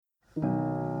You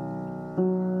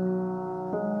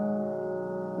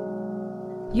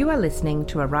are listening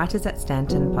to a Writers at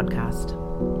Stanton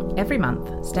podcast. Every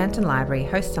month, Stanton Library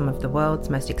hosts some of the world's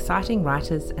most exciting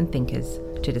writers and thinkers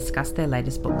to discuss their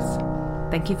latest books.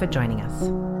 Thank you for joining us.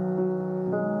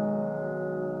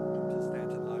 Welcome to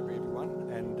Stanton Library, everyone,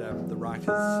 and the Writers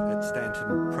at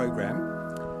Stanton program,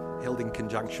 held in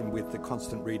conjunction with the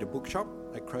Constant Reader Bookshop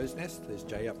at Crow's Nest. There's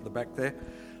Jay up the back there.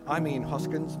 I'm Ian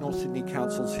Hoskins, North Sydney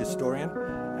Council's historian,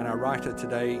 and our writer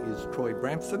today is Troy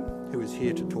Bramston, who is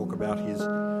here to talk about his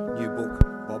new book,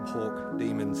 Bob Hawke,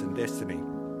 Demons and Destiny.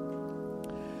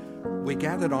 We're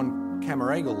gathered on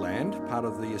Camaragal land, part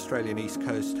of the Australian East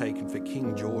Coast taken for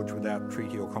King George without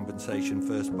treaty or compensation,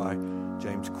 first by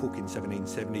James Cook in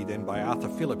 1770, then by Arthur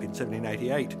Phillip in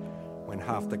 1788, when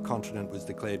half the continent was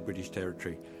declared British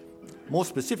territory. More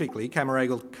specifically,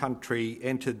 Camaragal country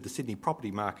entered the Sydney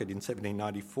property market in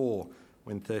 1794,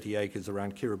 when 30 acres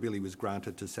around Kirribilli was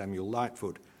granted to Samuel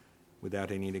Lightfoot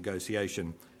without any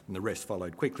negotiation, and the rest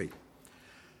followed quickly.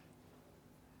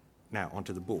 Now,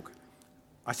 onto the book.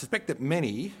 I suspect that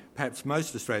many, perhaps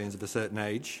most Australians of a certain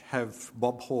age, have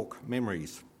Bob Hawke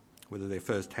memories, whether they're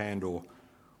first-hand or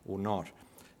not.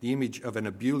 The image of an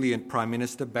ebullient Prime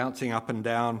Minister bouncing up and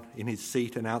down in his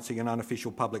seat announcing an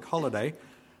unofficial public holiday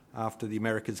after the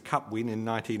America's Cup win in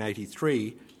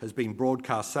 1983 has been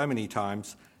broadcast so many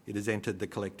times it has entered the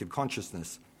collective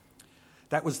consciousness.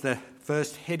 That was the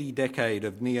first heady decade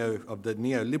of the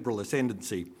neoliberal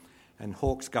ascendancy, and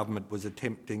Hawke's government was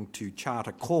attempting to chart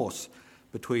a course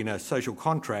between a social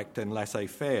contract and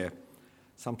laissez-faire.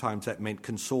 Sometimes that meant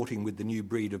consorting with the new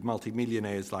breed of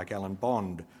multimillionaires like Alan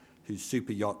Bond, whose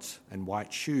super yachts and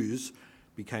white shoes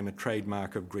became a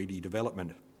trademark of greedy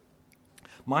development.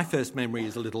 My first memory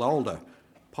is a little older,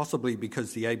 possibly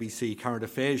because the ABC Current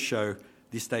Affairs show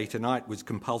This Day Tonight was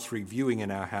compulsory viewing in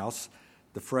our house.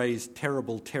 The phrase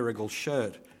terrible, terrible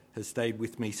shirt has stayed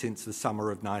with me since the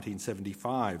summer of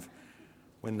 1975,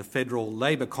 when the Federal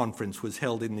Labor Conference was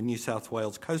held in the New South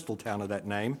Wales coastal town of that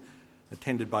name,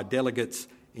 attended by delegates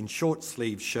in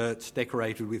short-sleeved shirts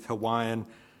decorated with Hawaiian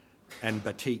and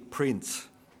batik prints.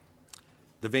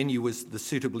 The venue was the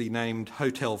suitably named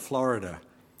Hotel Florida.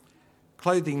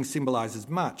 Clothing symbolises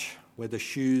much, whether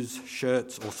shoes,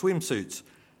 shirts or swimsuits,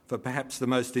 for perhaps the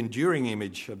most enduring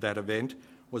image of that event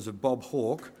was of Bob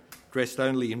Hawke, dressed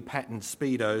only in patterned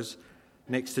Speedos,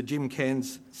 next to Jim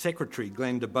Kenn's secretary,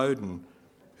 Glenda Bowden,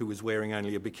 who was wearing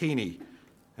only a bikini.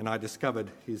 And I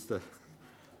discovered, here's the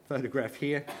photograph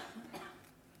here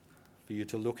for you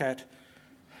to look at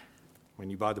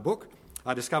when you buy the book.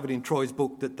 I discovered in Troy's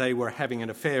book that they were having an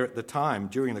affair at the time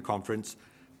during the conference.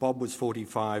 Bob was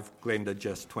 45, Glenda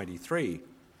just 23,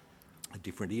 a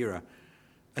different era.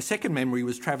 A second memory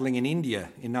was travelling in India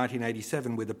in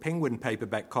 1987 with a Penguin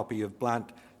paperback copy of Blanche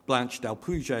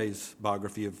Dalpouge's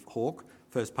biography of Hawke,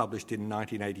 first published in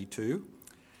 1982.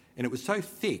 And it was so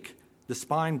thick, the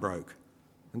spine broke.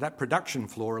 And that production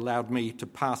floor allowed me to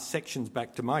pass sections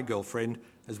back to my girlfriend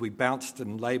as we bounced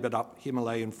and laboured up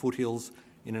Himalayan foothills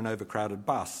in an overcrowded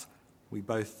bus. We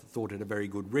both thought it a very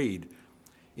good read.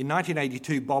 In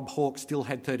 1982, Bob Hawke still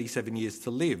had 37 years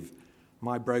to live.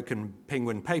 My broken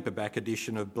Penguin paperback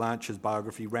edition of Blanche's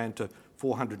biography ran to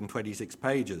 426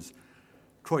 pages.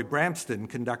 Troy Bramston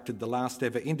conducted the last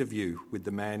ever interview with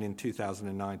the man in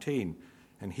 2019,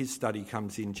 and his study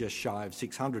comes in just shy of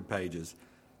 600 pages,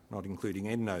 not including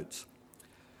endnotes.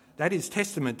 That is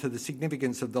testament to the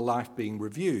significance of the life being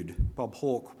reviewed. Bob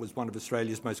Hawke was one of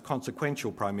Australia's most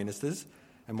consequential Prime Ministers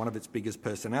and one of its biggest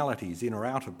personalities, in or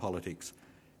out of politics.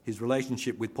 His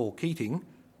relationship with Paul Keating,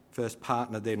 first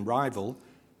partner then rival,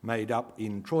 made up,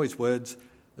 in Troy's words,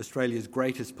 Australia's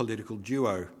greatest political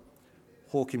duo.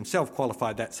 Hawke himself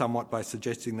qualified that somewhat by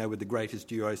suggesting they were the greatest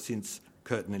duo since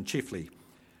Curtin and Chifley.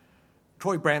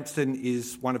 Troy Bramston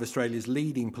is one of Australia's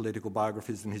leading political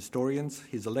biographers and historians.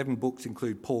 His 11 books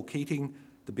include Paul Keating,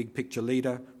 The Big Picture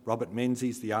Leader, Robert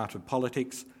Menzies, The Art of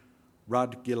Politics,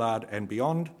 Rudd, Gillard and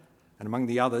Beyond, and among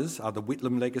the others are The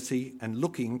Whitlam Legacy and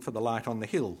Looking for the Light on the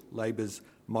Hill, Labor's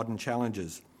modern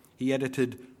challenges. He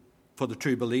edited For the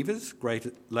True Believers, great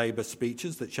Labor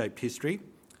speeches that shaped history.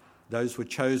 Those were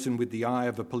chosen with the eye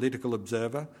of a political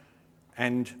observer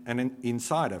and an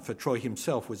insider, for Troy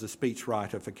himself was a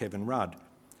speechwriter for Kevin Rudd.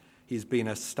 He's been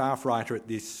a staff writer at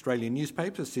the Australian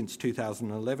newspaper since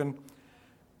 2011.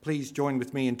 Please join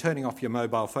with me in turning off your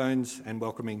mobile phones and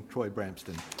welcoming Troy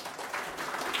Bramston.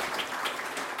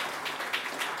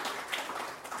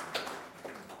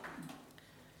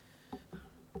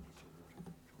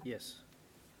 Yes.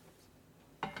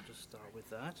 I'll just start with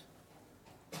that.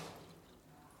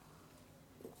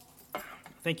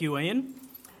 Thank you, Ian.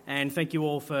 and thank you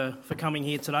all for coming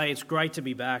here today. It's great to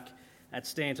be back at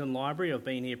Stanton Library. I've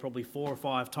been here probably 4 or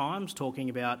 5 times talking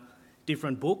about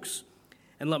different books.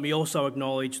 And let me also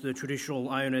acknowledge the traditional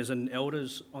owners and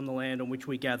elders on the land on which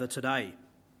we gather today.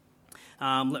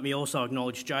 Let me also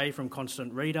acknowledge Jay from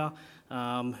Constant Reader,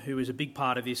 who is a big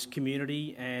part of this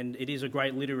community, and it is a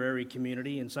great literary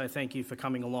community, and so thank you for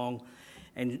coming along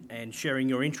and sharing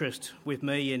your interest with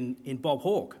me in Bob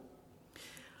Hawke.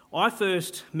 I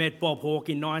first met Bob Hawke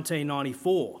in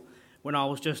 1994 when I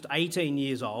was just 18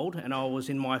 years old and I was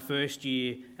in my first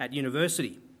year at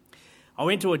university. I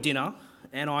went to a dinner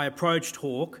and I approached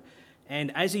Hawke,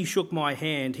 and as he shook my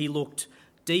hand, he looked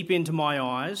deep into my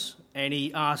eyes and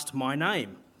he asked my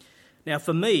name. Now,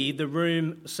 for me, the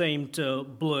room seemed to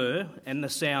blur and the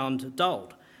sound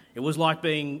dulled. It was like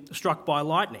being struck by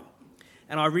lightning.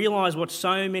 And I realised what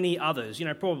so many others,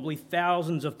 probably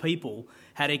thousands of people,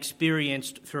 had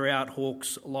experienced throughout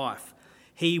Hawke's life.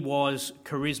 He was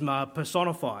charisma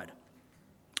personified.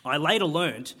 I later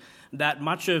learnt that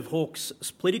much of Hawke's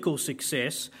political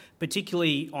success,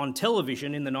 particularly on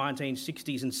television in the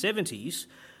 1960s and 70s,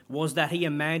 was that he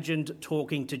imagined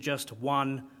talking to just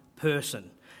one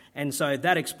person. And so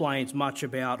that explains much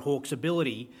about Hawke's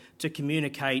ability to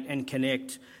communicate and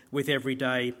connect with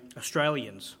everyday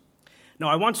Australians. Now,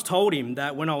 I once told him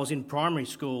that when I was in primary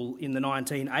school in the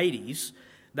 1980s,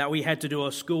 that we had to do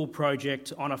a school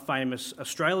project on a famous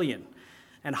Australian.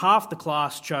 And half the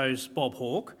class chose Bob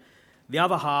Hawke, the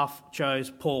other half chose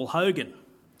Paul Hogan.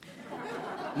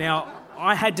 Now,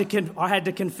 I had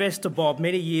to confess to Bob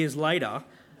many years later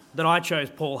that I chose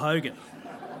Paul Hogan.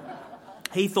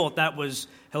 He thought that was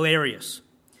hilarious.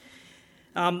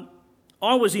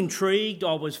 I was intrigued,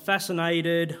 I was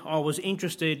fascinated, I was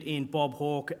interested in Bob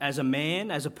Hawke as a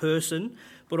man, as a person,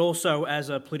 but also as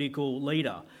a political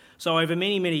leader. So over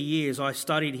many, many years I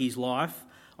studied his life,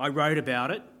 I wrote about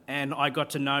it, and I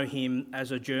got to know him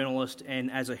as a journalist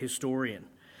and as a historian.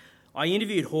 I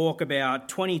interviewed Hawke about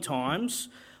 20 times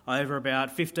over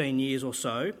about 15 years or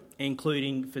so,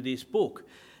 including for this book.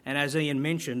 And as Ian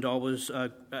mentioned, it was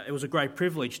a great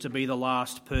privilege to be the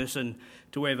last person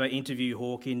to ever interview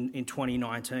Hawke in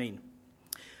 2019.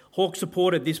 Hawke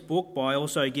supported this book by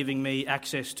also giving me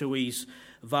access to his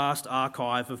vast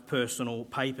archive of personal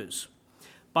papers.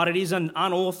 But it is an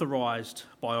unauthorised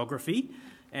biography,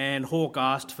 and Hawke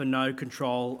asked for no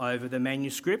control over the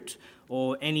manuscript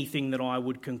or anything that I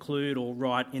would conclude or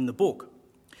write in the book.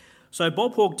 So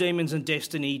Bob Hawke, Demons and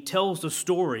Destiny tells the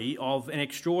story of an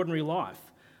extraordinary life,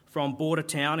 from border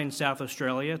town in South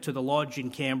Australia to the lodge in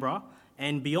Canberra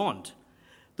and beyond.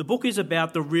 The book is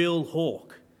about the real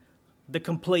Hawke, the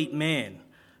complete man,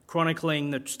 chronicling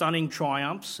the stunning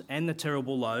triumphs and the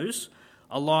terrible lows,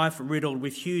 a life riddled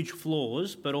with huge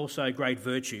flaws but also great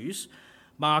virtues,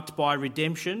 marked by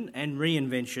redemption and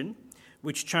reinvention,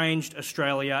 which changed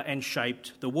Australia and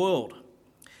shaped the world.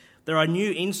 There are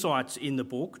new insights in the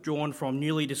book drawn from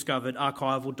newly discovered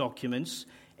archival documents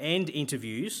and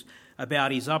interviews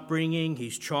about his upbringing,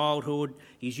 his childhood,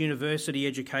 his university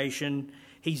education,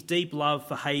 his deep love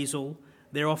for Hazel,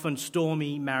 their often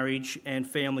stormy marriage and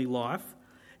family life,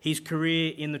 his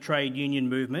career in the trade union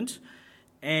movement,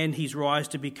 and his rise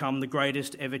to become the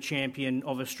greatest ever champion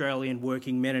of Australian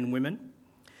working men and women,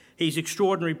 his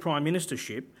extraordinary prime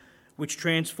ministership, which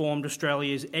transformed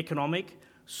Australia's economic,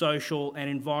 social and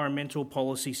environmental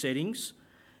policy settings,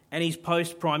 and his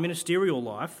post-prime ministerial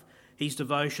life, his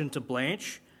devotion to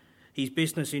Blanche, his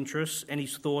business interests and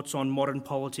his thoughts on modern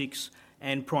politics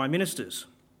and prime ministers.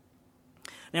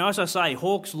 Now, as I say,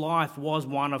 Hawke's life was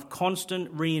one of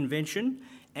constant reinvention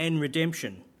and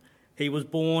redemption. He was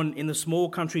born in the small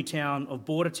country town of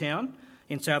Bordertown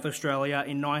in South Australia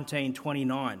in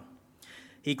 1929.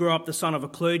 He grew up the son of a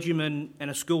clergyman and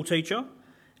a school teacher,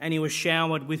 and he was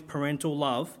showered with parental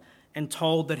love and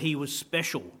told that he was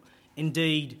special.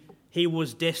 Indeed, he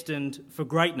was destined for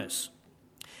greatness.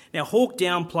 Now, Hawke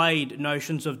downplayed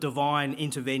notions of divine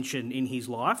intervention in his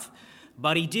life,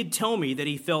 but he did tell me that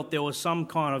he felt there was some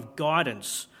kind of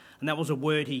guidance, and that was a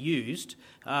word he used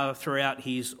throughout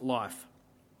his life.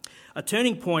 A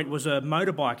turning point was a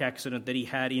motorbike accident that he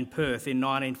had in Perth in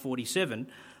 1947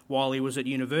 while he was at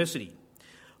university.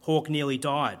 Hawke nearly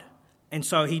died, and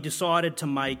so he decided to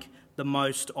make the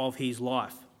most of his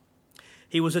life.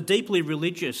 He was a deeply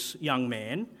religious young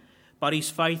man, but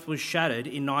his faith was shattered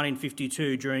in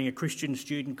 1952 during a Christian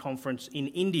student conference in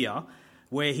India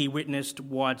where he witnessed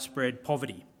widespread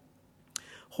poverty.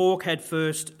 Hawke had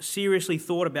first seriously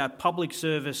thought about public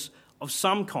service of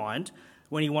some kind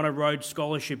when he won a Rhodes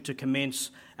Scholarship to commence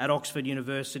at Oxford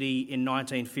University in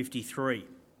 1953.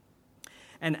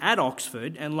 And at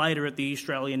Oxford, and later at the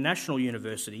Australian National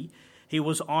University, he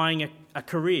was eyeing a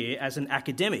career as an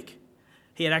academic.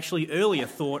 He had actually earlier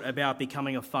thought about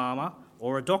becoming a farmer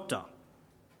or a doctor.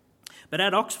 But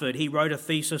at Oxford, he wrote a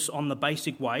thesis on the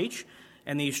basic wage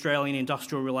and the Australian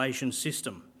industrial relations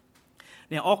system.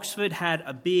 Now, Oxford had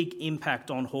a big impact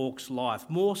on Hawke's life,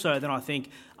 more so than I think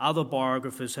other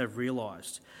biographers have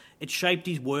realised. It shaped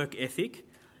his work ethic,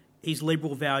 his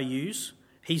liberal values,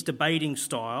 his debating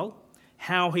style,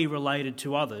 how he related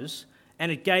to others,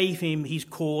 and it gave him his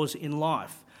cause in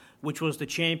life, which was the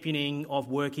championing of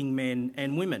working men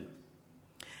and women.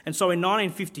 And so in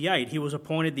 1958, he was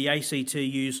appointed the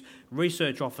ACTU's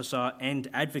research officer and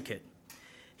advocate.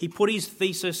 He put his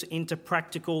thesis into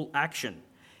practical action.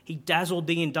 He dazzled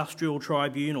the industrial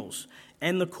tribunals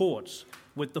and the courts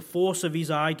with the force of his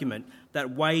argument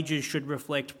that wages should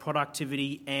reflect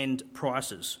productivity and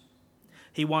prices.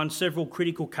 He won several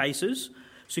critical cases,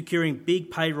 securing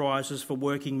big pay rises for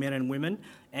working men and women,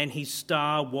 and his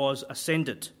star was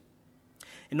ascendant.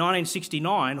 In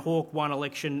 1969, Hawke won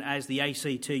election as the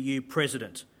ACTU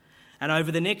president, and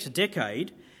over the next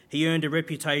decade, he earned a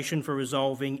reputation for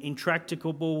resolving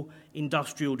intractable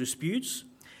industrial disputes.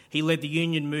 He led the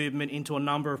union movement into a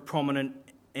number of prominent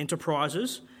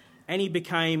enterprises, and he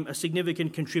became a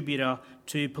significant contributor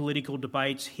to political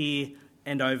debates here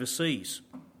and overseas.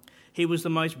 He was the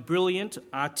most brilliant,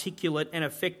 articulate and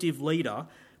effective leader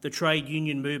the trade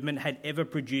union movement had ever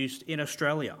produced in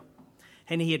Australia,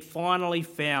 and he had finally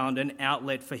found an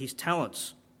outlet for his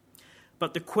talents.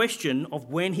 But the question of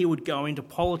when he would go into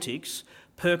politics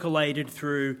percolated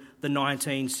through the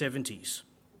 1970s.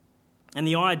 And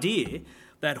the idea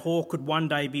that Hawke could one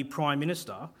day be Prime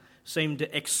Minister seemed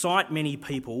to excite many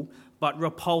people but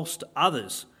repulsed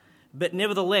others. But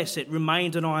nevertheless, it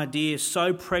remained an idea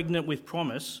so pregnant with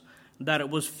promise that it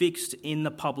was fixed in the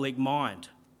public mind.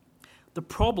 The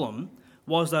problem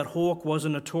was that Hawke was a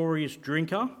notorious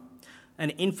drinker, an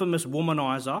infamous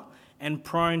womaniser, and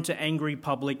prone to angry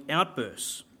public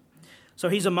outbursts. So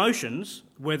his emotions,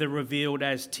 whether revealed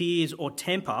as tears or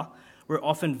temper, were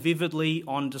often vividly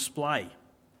on display.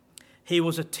 He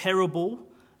was a terrible,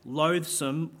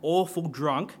 loathsome, awful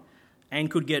drunk and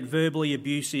could get verbally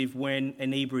abusive when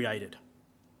inebriated.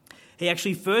 He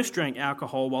actually first drank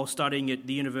alcohol while studying at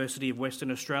the University of Western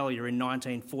Australia in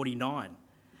 1949,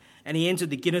 and he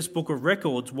entered the Guinness Book of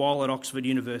Records while at Oxford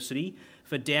University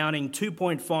for downing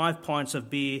 2.5 pints of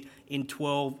beer in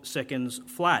 12 seconds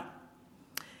flat.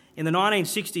 In the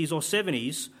 1960s or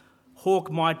 70s,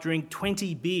 Hawke might drink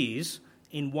 20 beers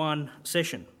in one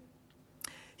session.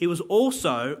 He was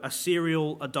also a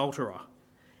serial adulterer.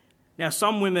 Now,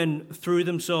 some women threw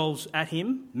themselves at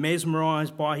him,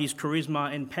 mesmerised by his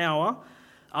charisma and power.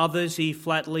 Others he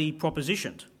flatly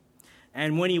propositioned.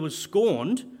 And when he was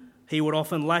scorned, he would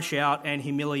often lash out and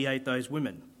humiliate those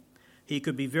women. He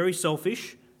could be very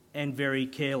selfish and very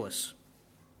careless.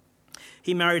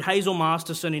 He married Hazel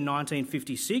Masterson in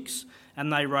 1956,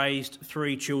 and they raised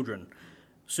 3 children,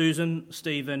 Susan,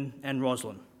 Stephen and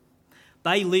Rosalind.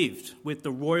 They lived with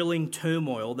the roiling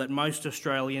turmoil that most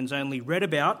Australians only read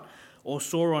about or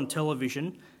saw on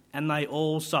television, and they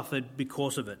all suffered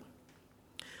because of it.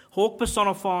 Hawke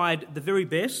personified the very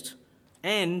best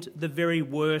and the very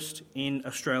worst in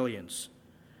Australians.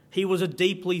 He was a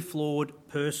deeply flawed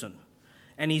person,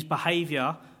 and his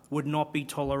behaviour would not be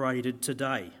tolerated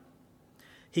today.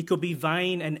 He could be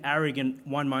vain and arrogant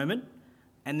one moment,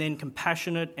 and then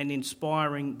compassionate and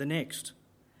inspiring the next.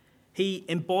 He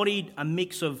embodied a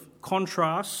mix of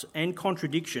contrasts and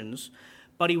contradictions,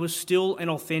 but he was still an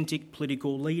authentic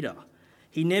political leader.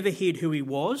 He never hid who he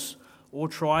was or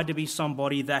tried to be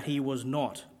somebody that he was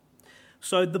not.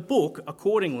 So the book,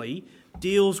 accordingly,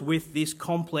 deals with this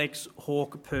complex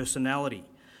Hawke personality,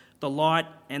 the light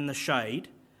and the shade,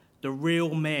 the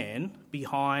real man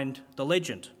behind the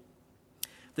legend.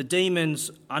 The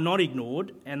demons are not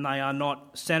ignored and they are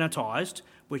not sanitised,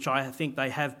 which I think they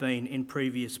have been in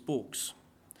previous books.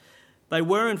 They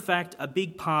were, in fact, a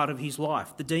big part of his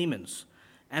life, the demons,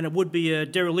 and it would be a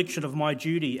dereliction of my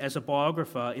duty as a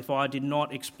biographer if I did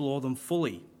not explore them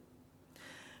fully.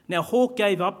 Now, Hawke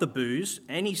gave up the booze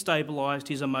and he stabilised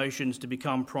his emotions to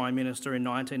become Prime Minister in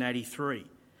 1983,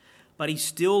 but he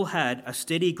still had a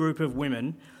steady group of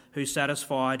women who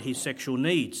satisfied his sexual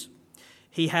needs.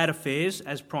 He had affairs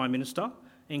as Prime Minister,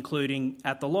 including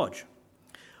at the Lodge.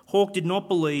 Hawke did not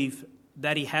believe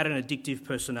that he had an addictive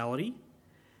personality.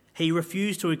 He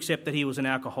refused to accept that he was an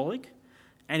alcoholic,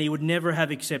 and he would never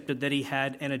have accepted that he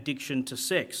had an addiction to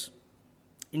sex.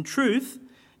 In truth,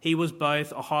 he was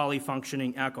both a highly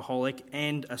functioning alcoholic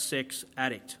and a sex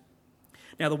addict.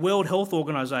 Now, the World Health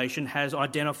Organization has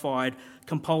identified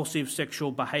compulsive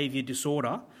sexual behaviour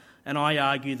disorder, and I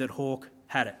argue that Hawke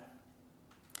had it.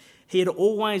 He had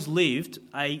always lived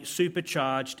a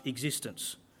supercharged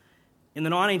existence. In the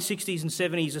 1960s and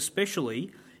 70s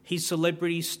especially, his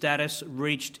celebrity status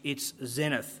reached its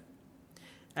zenith.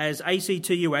 As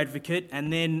ACTU advocate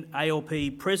and then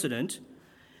ALP president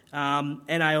and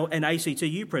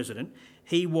ACTU president,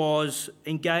 he was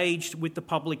engaged with the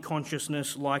public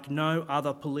consciousness like no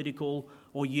other political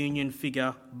or union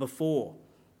figure before.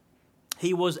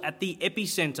 He was at the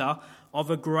epicentre of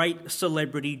a great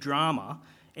celebrity drama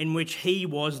in which he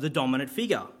was the dominant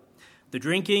figure. The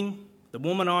drinking, the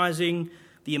womanising,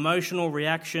 the emotional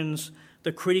reactions,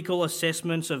 the critical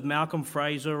assessments of Malcolm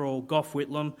Fraser or Gough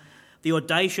Whitlam, the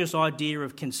audacious idea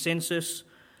of consensus,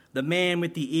 the man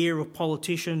with the ear of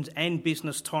politicians and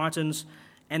business titans,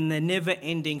 and the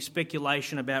never-ending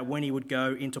speculation about when he would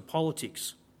go into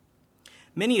politics.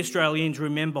 Many Australians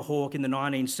remember Hawke in the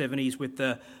 1970s with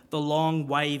the long,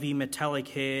 wavy, metallic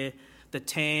hair, the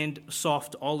tanned,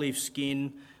 soft olive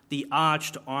skin, the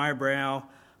arched eyebrow,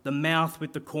 the mouth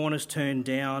with the corners turned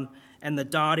down, and the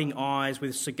darting eyes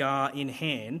with cigar in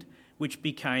hand, which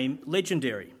became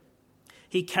legendary.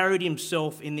 He carried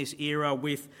himself in this era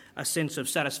with a sense of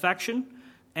satisfaction,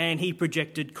 and he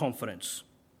projected confidence.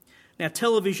 Now,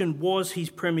 television was his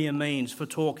premier means for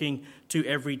talking to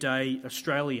everyday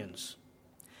Australians.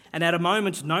 And at a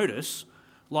moment's notice,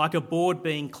 like a board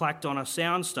being clacked on a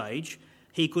soundstage,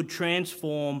 he could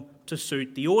transform to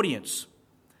suit the audience.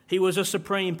 He was a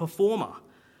supreme performer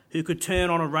who could turn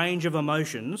on a range of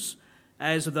emotions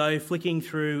as though flicking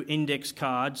through index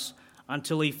cards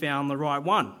until he found the right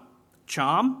one.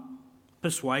 Charm,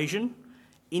 persuasion,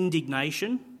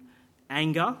 indignation,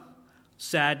 anger,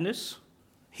 sadness,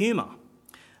 humour.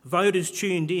 Voters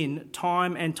tuned in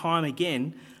time and time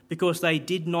again because they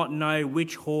did not know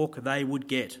which Hawke they would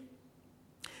get.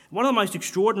 One of the most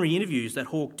extraordinary interviews that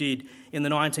Hawke did in the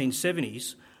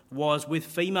 1970s was with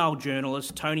female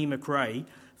journalist Toni McRae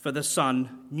for the Sun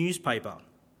newspaper.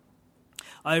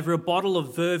 Over a bottle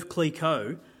of Veuve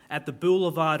Clicquot at the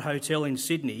Boulevard Hotel in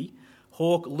Sydney,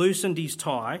 Hawke loosened his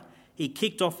tie, he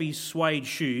kicked off his suede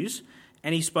shoes,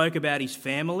 and he spoke about his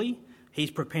family,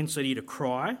 his propensity to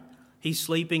cry, his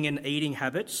sleeping and eating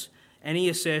habits, and he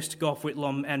assessed Gough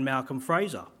Whitlam and Malcolm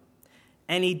Fraser.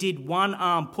 And he did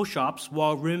one-arm push-ups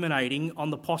while ruminating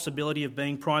on the possibility of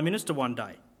being Prime Minister one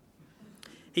day.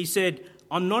 He said,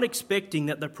 "I'm not expecting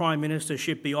that the Prime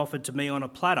Ministership be offered to me on a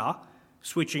platter,"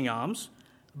 switching arms,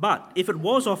 "but if it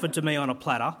was offered to me on a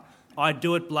platter, I'd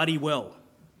do it bloody well."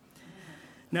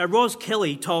 Now, Ros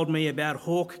Kelly told me about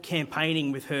Hawke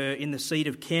campaigning with her in the seat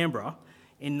of Canberra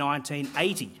in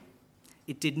 1980.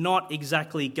 It did not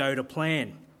exactly go to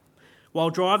plan.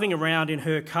 While driving around in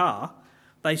her car,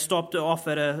 they stopped off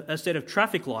at a set of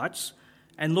traffic lights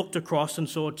and looked across and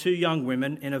saw two young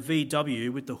women in a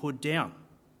VW with the hood down.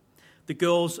 The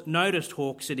girls noticed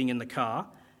Hawke sitting in the car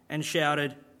and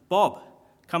shouted, "Bob,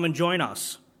 come and join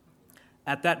us."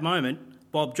 At that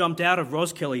moment, Bob jumped out of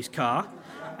Ros Kelly's car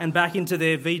and back into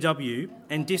their VW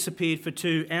and disappeared for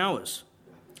 2 hours.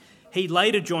 He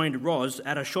later joined Ros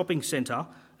at a shopping centre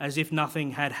as if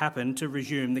nothing had happened to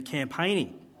resume the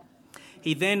campaigning.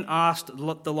 He then asked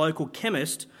the local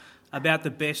chemist about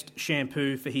the best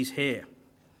shampoo for his hair.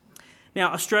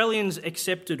 Now, Australians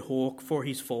accepted Hawke for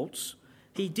his faults.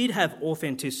 He did have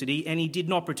authenticity and he did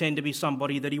not pretend to be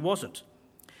somebody that he wasn't.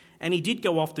 And he did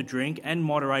go off the drink and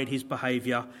moderate his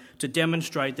behaviour to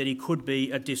demonstrate that he could be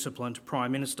a disciplined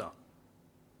Prime Minister.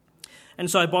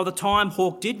 And so by the time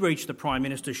Hawke did reach the Prime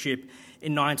Ministership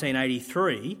in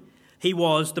 1983, he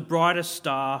was the brightest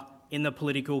star in the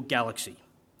political galaxy.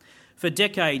 For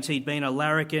decades he'd been a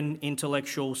larrikin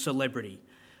intellectual celebrity.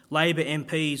 Labor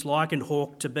MPs likened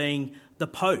Hawke to being the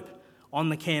Pope on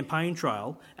the campaign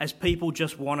trail as people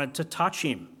just wanted to touch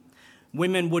him.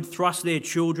 Women would thrust their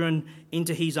children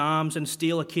into his arms and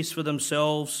steal a kiss for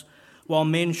themselves, while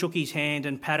men shook his hand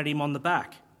and patted him on the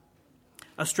back.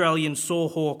 Australians saw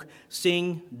Hawke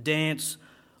sing, dance,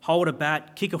 hold a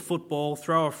bat, kick a football,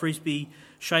 throw a frisbee,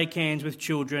 shake hands with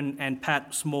children and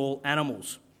pat small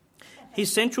animals. His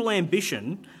central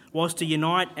ambition was to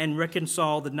unite and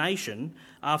reconcile the nation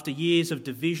after years of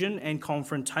division and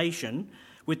confrontation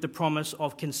with the promise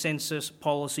of consensus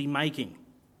policy making.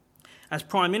 As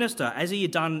Prime Minister, as he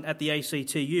had done at the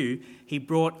ACTU, he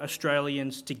brought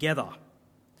Australians together.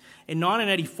 In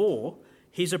 1984,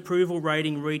 his approval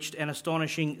rating reached an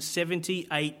astonishing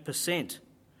 78%.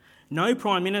 No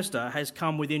Prime Minister has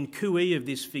come within cooee of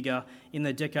this figure in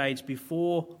the decades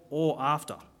before or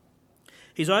after.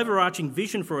 His overarching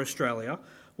vision for Australia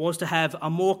was to have a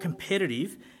more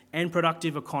competitive and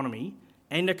productive economy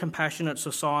and a compassionate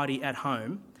society at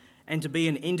home, and to be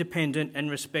an independent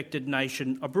and respected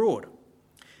nation abroad.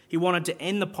 He wanted to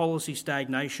end the policy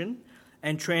stagnation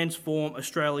and transform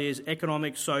Australia's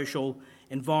economic, social,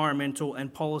 environmental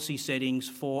and policy settings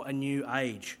for a new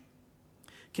age.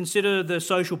 Consider the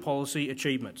social policy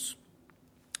achievements: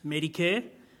 Medicare,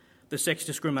 the Sex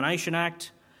Discrimination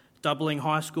Act, doubling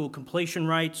high school completion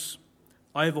rates,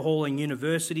 overhauling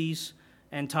universities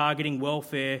and targeting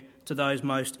welfare to those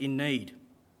most in need.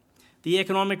 The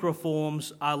economic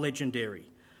reforms are legendary: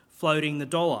 floating the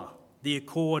dollar, the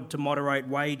accord to moderate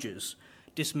wages,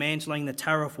 dismantling the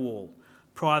tariff wall,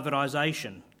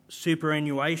 privatisation,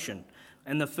 superannuation,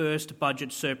 and the first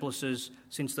budget surpluses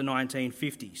since the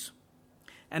 1950s.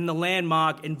 And the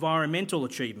landmark environmental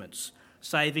achievements: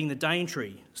 saving the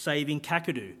Daintree, saving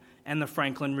Kakadu and the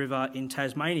Franklin River in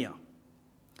Tasmania.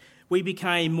 We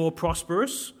became more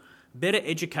prosperous, better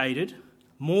educated,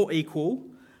 more equal,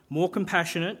 more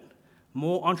compassionate,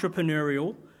 more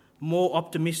entrepreneurial, more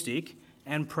optimistic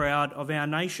and proud of our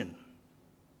nation.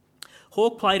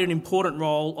 Hawke played an important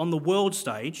role on the world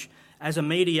stage as a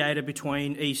mediator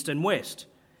between East and West.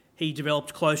 He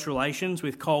developed close relations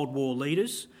with Cold War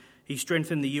leaders, he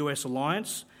strengthened the US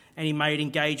alliance, and he made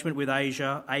engagement with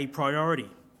Asia a priority.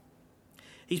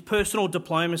 His personal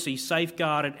diplomacy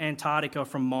safeguarded Antarctica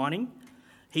from mining,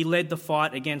 he led the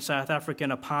fight against South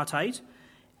African apartheid,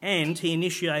 and he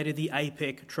initiated the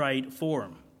APEC Trade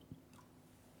Forum.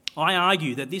 I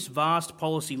argue that this vast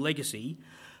policy legacy,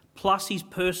 plus his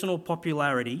personal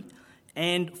popularity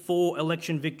and 4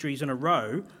 election victories in a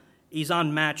row, is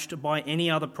unmatched by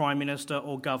any other Prime Minister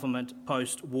or government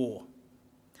post-war.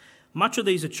 Much of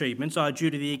these achievements are due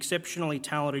to the exceptionally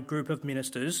talented group of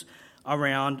ministers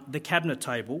around the cabinet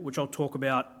table, which I'll talk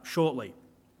about shortly.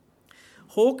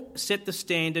 Hawke set the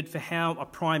standard for how a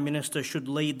Prime Minister should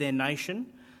lead their nation,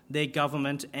 their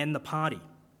government and the party.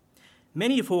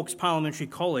 Many of Hawke's parliamentary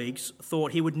colleagues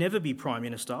thought he would never be Prime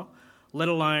Minister, let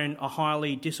alone a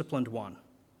highly disciplined one.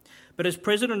 But as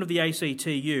President of the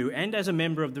ACTU and as a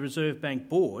member of the Reserve Bank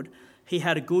Board, he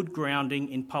had a good grounding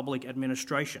in public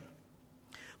administration.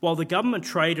 While the government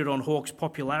traded on Hawke's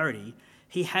popularity,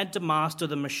 he had to master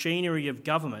the machinery of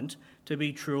government to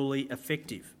be truly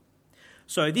effective.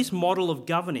 So this model of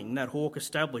governing that Hawke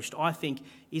established, I think,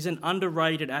 is an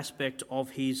underrated aspect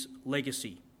of his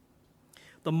legacy.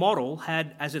 The model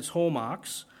had as its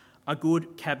hallmarks a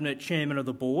good cabinet chairman of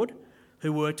the board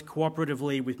who worked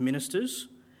cooperatively with ministers.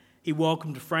 He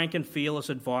welcomed frank and fearless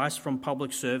advice from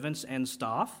public servants and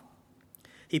staff.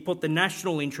 He put the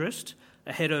national interest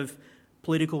ahead of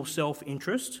political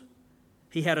self-interest.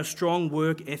 He had a strong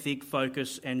work ethic,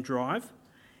 focus and drive,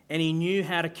 and he knew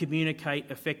how to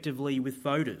communicate effectively with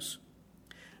voters.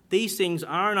 These things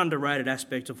are an underrated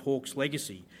aspect of Hawke's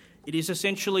legacy. It is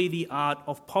essentially the art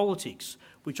of politics,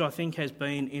 which I think has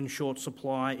been in short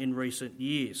supply in recent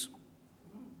years.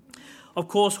 Of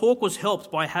course, Hawke was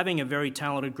helped by having a very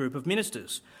talented group of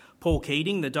ministers. Paul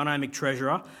Keating, the dynamic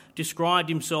treasurer, described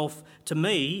himself to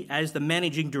me as the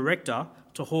managing director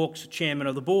to Hawke's chairman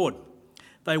of the board.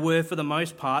 They were, for the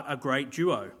most part, a great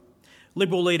duo.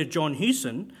 Liberal leader John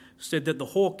Hewson said that the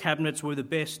Hawke cabinets were the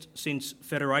best since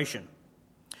Federation.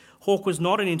 Hawke was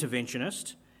not an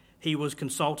interventionist. He was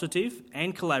consultative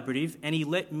and collaborative, and he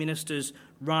let ministers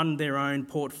run their own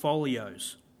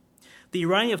portfolios. The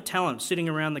array of talent sitting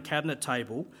around the cabinet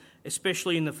table,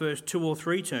 especially in the first 2 or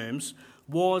 3 terms,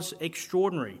 was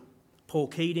extraordinary. Paul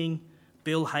Keating,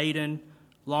 Bill Hayden,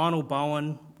 Lionel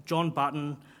Bowen, John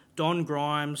Button, Don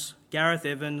Grimes, Gareth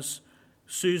Evans,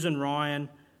 Susan Ryan,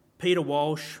 Peter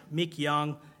Walsh, Mick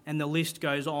Young, and the list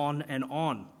goes on and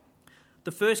on.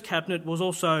 The first cabinet was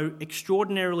also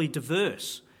extraordinarily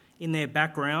diverse in their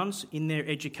backgrounds, in their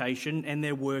education and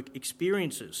their work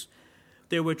experiences.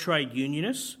 There were trade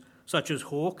unionists such as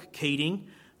Hawke, Keating,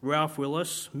 Ralph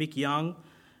Willis, Mick Young,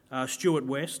 Stuart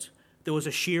West. There was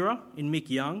a shearer in Mick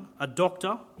Young, a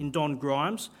doctor in Don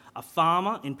Grimes, a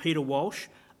farmer in Peter Walsh,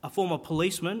 a former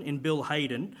policeman in Bill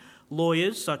Hayden,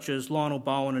 lawyers such as Lionel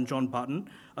Bowen and John Button,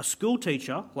 a school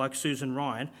teacher like Susan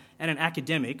Ryan, and an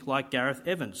academic like Gareth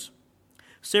Evans.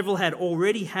 Several had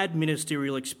already had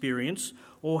ministerial experience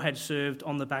or had served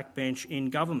on the backbench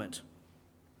in government.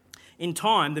 In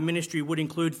time, the ministry would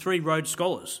include 3 Rhodes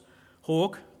Scholars,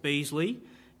 Hawke, Beazley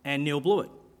and Neil Blewett.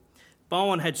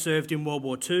 Bowen had served in World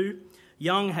War II,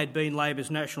 Young had been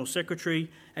Labor's National Secretary,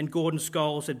 and Gordon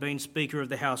Scholes had been Speaker of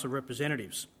the House of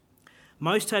Representatives.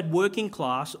 Most had working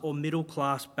class or middle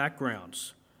class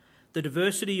backgrounds. The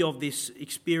diversity of this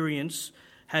experience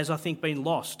has, I think, been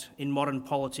lost in modern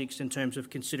politics in terms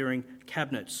of considering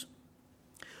cabinets.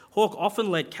 Hawke often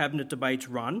let cabinet debates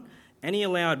run, and he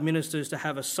allowed ministers to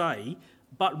have a say,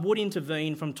 but would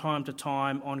intervene from time to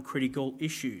time on critical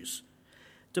issues.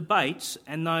 Debates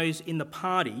and those in the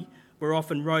party were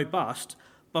often robust,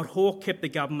 but Hawke kept the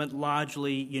government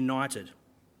largely united.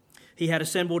 He had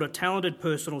assembled a talented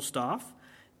personal staff,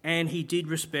 and he did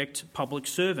respect public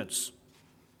servants.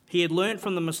 He had learnt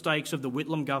from the mistakes of the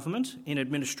Whitlam government in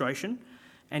administration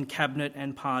and cabinet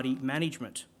and party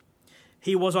management.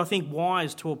 He was, I think,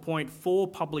 wise to appoint 4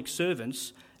 public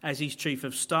servants as his chief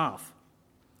of staff.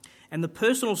 And the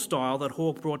personal style that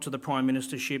Hawke brought to the prime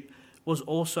ministership was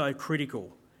also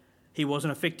critical. He was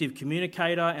an effective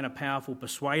communicator and a powerful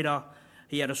persuader.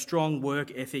 He had a strong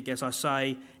work ethic, as I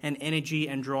say, and energy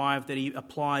and drive that he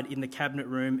applied in the cabinet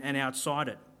room and outside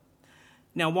it.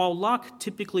 Now, while luck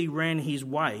typically ran his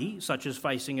way, such as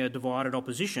facing a divided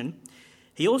opposition,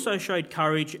 he also showed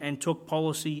courage and took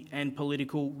policy and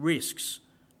political risks.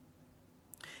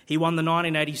 He won the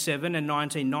 1987 and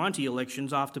 1990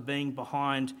 elections after being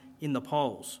behind in the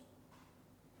polls.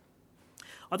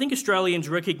 I think Australians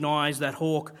recognise that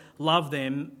Hawke loved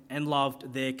them and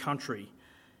loved their country.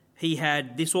 He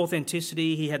had this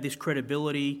authenticity, he had this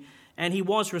credibility, and he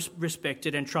was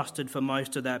respected and trusted for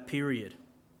most of that period.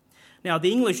 Now,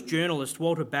 the English journalist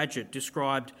Walter Bagehot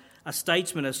described a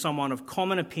statesman as someone of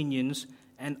common opinions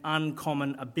and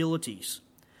uncommon abilities,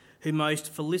 who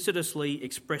most felicitously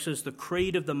expresses the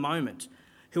creed of the moment,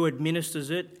 who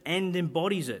administers it and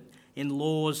embodies it in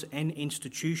laws and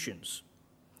institutions.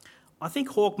 I think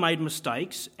Hawke made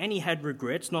mistakes and he had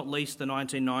regrets, not least the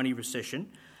 1990 recession,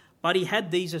 but he had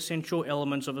these essential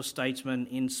elements of a statesman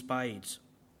in spades.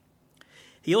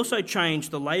 He also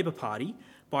changed the Labor Party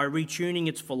by retuning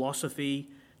its philosophy,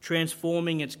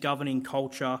 transforming its governing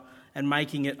culture and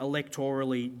making it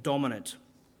electorally dominant.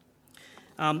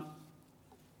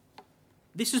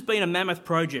 This has been a mammoth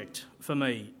project for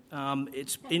me.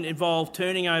 It's involved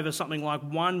turning over something like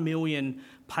 1 million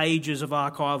pages of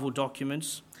archival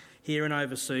documents here and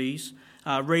overseas,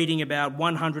 reading about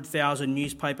 100,000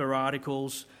 newspaper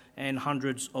articles and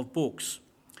hundreds of books.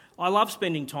 I love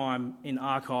spending time in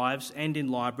archives and in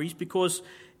libraries because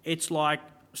it's like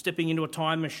stepping into a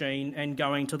time machine and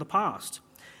going to the past.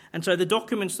 And so the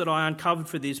documents that I uncovered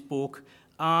for this book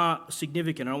are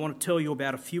significant, and I want to tell you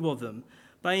about a few of them.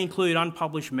 They include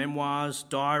unpublished memoirs,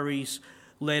 diaries,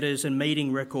 letters and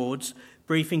meeting records,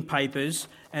 briefing papers,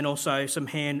 and also some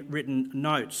handwritten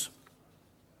notes.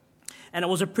 And it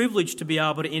was a privilege to be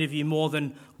able to interview more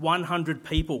than 100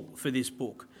 people for this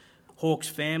book. Hawke's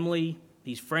family,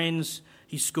 his friends,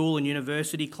 his school and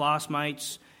university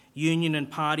classmates, union and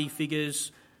party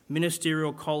figures,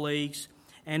 ministerial colleagues,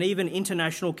 and even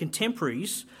international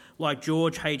contemporaries like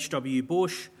George H.W.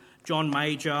 Bush, John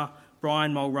Major,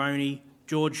 Brian Mulroney,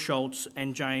 George Shultz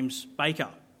and James Baker.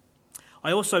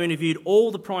 I also interviewed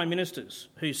all the Prime Ministers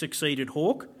who succeeded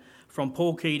Hawke, from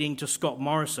Paul Keating to Scott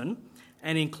Morrison,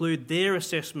 and include their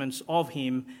assessments of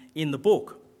him in the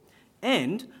book.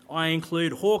 And I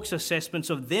include Hawke's assessments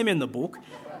of them in the book,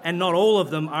 and not all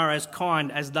of them are as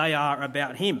kind as they are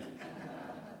about him.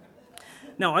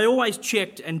 Now, I always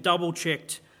checked and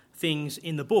double-checked things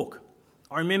in the book.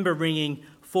 I remember ringing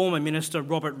former Minister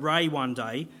Robert Ray one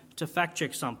day to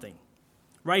fact-check something.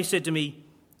 Ray said to me,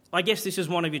 "I guess this is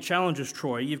one of your challenges,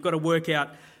 Troy. You've got to work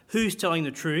out who's telling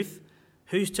the truth,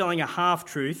 who's telling a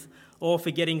half-truth, or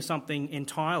forgetting something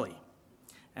entirely."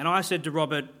 And I said to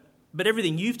Robert, "But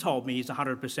everything you've told me is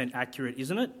 100% accurate,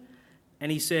 isn't it?"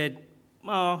 And he said,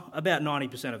 "Oh, about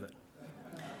 90% of it."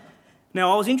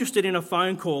 Now, I was interested in a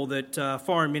phone call that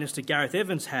Foreign Minister Gareth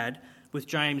Evans had with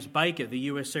James Baker, the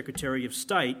US Secretary of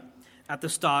State, at the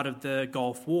start of the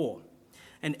Gulf War.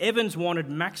 And Evans wanted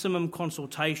maximum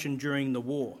consultation during the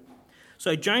war.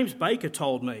 So James Baker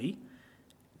told me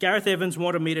Gareth Evans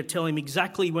wanted me to tell him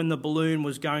exactly when the balloon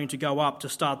was going to go up to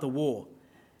start the war.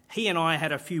 He and I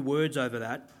had a few words over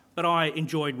that, but I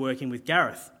enjoyed working with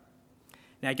Gareth.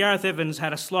 Now, Gareth Evans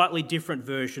had a slightly different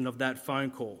version of that phone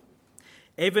call.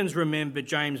 Evans remembered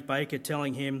James Baker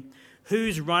telling him,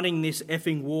 "Who's running this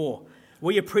effing war?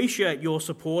 We appreciate your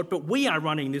support, but we are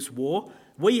running this war.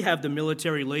 We have the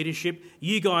military leadership.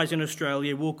 You guys in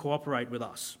Australia will cooperate with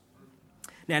us."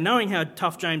 Now, knowing how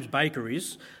tough James Baker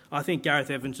is, I think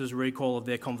Gareth Evans' recall of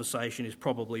their conversation is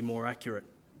probably more accurate.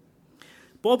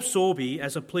 Bob Sorby,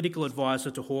 as a political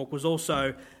advisor to Hawke, was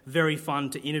also very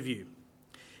fun to interview.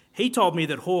 He told me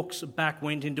that Hawke's back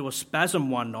went into a spasm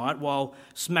one night while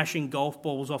smashing golf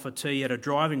balls off a tee at a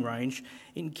driving range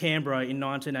in Canberra in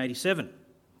 1987.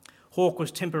 Hawke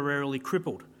was temporarily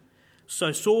crippled.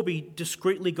 So Sorby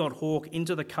discreetly got Hawke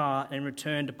into the car and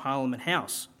returned to Parliament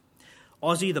House.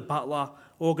 Ozzy, the butler,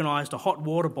 organised a hot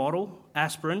water bottle,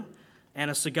 aspirin and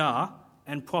a cigar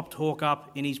and propped Hawke up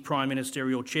in his prime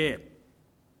ministerial chair.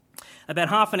 About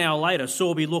half an hour later,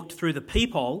 Sorby looked through the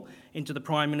peephole into the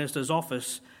Prime Minister's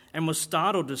office and was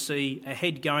startled to see a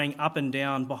head going up and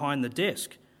down behind the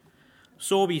desk.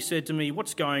 Sorby said to me,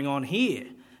 "What's going on here?"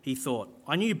 he thought.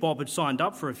 I knew Bob had signed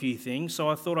up for a few things, so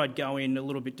I thought I'd go in a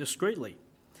little bit discreetly.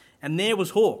 And there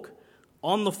was Hawke,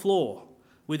 on the floor,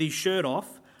 with his shirt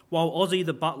off, while Ozzy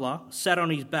the butler sat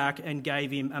on his back and gave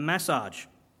him a massage.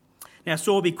 Now,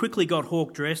 Sorby quickly got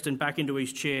Hawke dressed and back into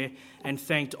his chair and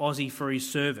thanked Ozzy for his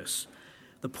service.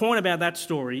 The point about that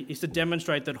story is to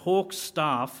demonstrate that Hawke's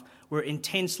staff were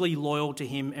intensely loyal to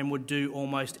him and would do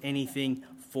almost anything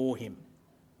for him.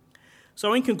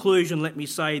 So in conclusion, let me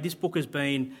say this book has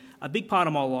been a big part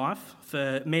of my life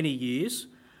for many years,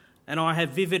 and I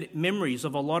have vivid memories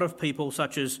of a lot of people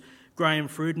such as Graham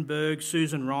Freudenberg,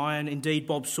 Susan Ryan, indeed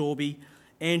Bob Sorby,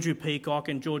 Andrew Peacock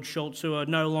and George Schultz, who are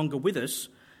no longer with us,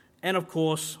 and of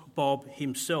course Bob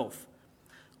himself.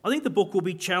 I think the book will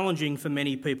be challenging for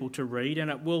many people to read,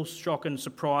 and it will shock and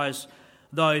surprise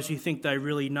those who think they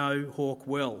really know Hawke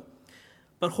well.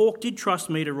 But Hawke did trust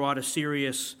me to write a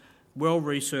serious,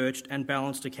 well-researched and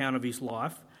balanced account of his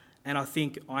life, and I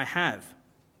think I have.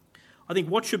 I think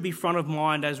what should be front of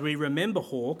mind as we remember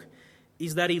Hawke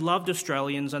is that he loved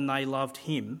Australians and they loved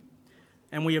him,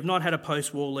 and we have not had a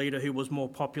post-war leader who was more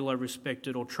popular,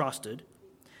 respected or trusted.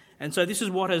 And so this is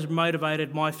what has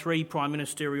motivated my 3 prime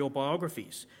ministerial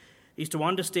biographies, is to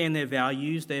understand their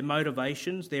values, their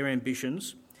motivations, their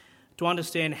ambitions, to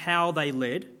understand how they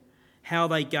led, how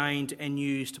they gained and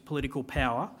used political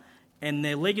power, and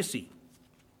their legacy.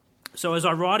 So as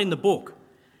I write in the book,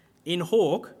 in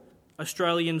Hawke,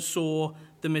 Australians saw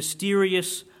the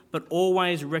mysterious but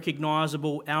always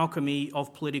recognisable alchemy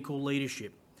of political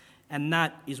leadership, and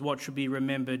that is what should be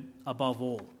remembered above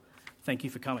all. Thank you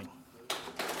for coming.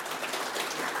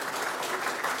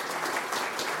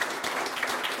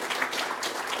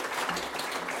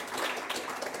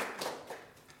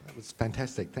 That was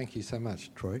fantastic. Thank you so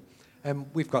much, Troy.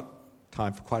 We've got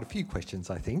time for quite a few questions,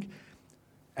 I think.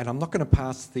 And I'm not going to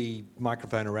pass the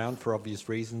microphone around for obvious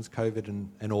reasons, COVID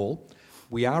and all.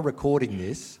 We are recording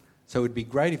this, so it would be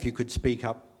great if you could speak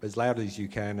up as loudly as you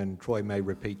can, and Troy may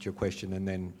repeat your question and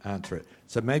then answer it.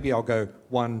 So maybe I'll go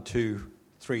 1, 2,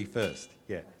 3 first.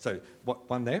 Yeah. So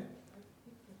one there?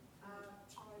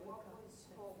 What was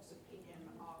Hawke's opinion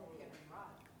of Kevin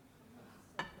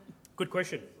Rudd? Good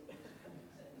question.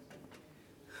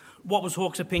 What was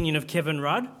Hawke's opinion of Kevin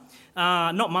Rudd?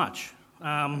 Not much,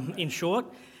 in short.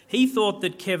 He thought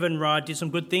that Kevin Rudd did some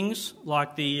good things,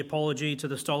 like the apology to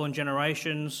the stolen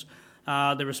generations,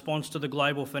 the response to the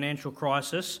global financial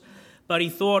crisis, but he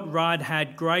thought Rudd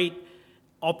had great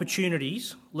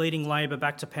opportunities leading Labor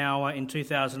back to power in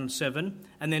 2007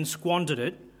 and then squandered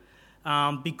it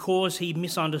because he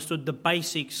misunderstood the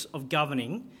basics of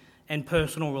governing and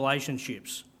personal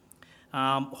relationships.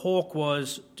 Hawke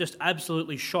was just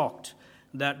absolutely shocked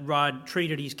that Rudd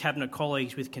treated his cabinet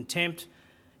colleagues with contempt,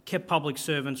 kept public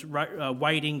servants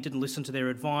waiting, didn't listen to their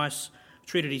advice,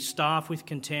 treated his staff with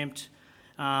contempt,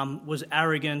 was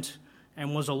arrogant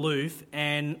and was aloof,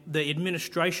 and the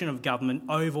administration of government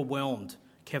overwhelmed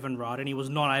Kevin Rudd, and he was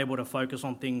not able to focus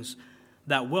on things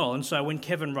that well. And so when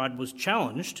Kevin Rudd was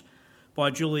challenged by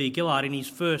Julia Gillard in his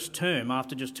first term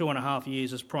after just 2.5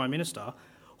 years as Prime Minister,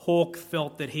 Hawke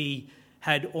felt that he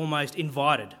had almost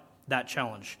invited that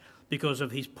challenge because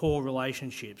of his poor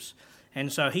relationships.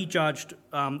 And so he judged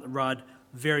Rudd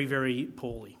very, very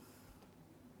poorly.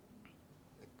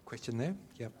 Question there?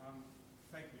 Yep.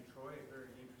 Thank you, Troy. A very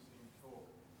interesting talk.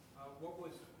 What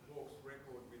was Hawke's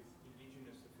record with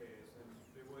Indigenous affairs? And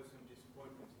there were some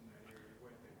disappointments in that area,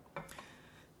 weren't there?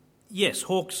 Yes,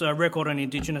 Hawke's record on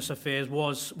Indigenous affairs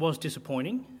was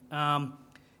disappointing.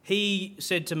 He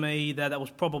said to me that was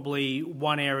probably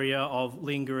one area of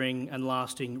lingering and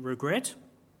lasting regret.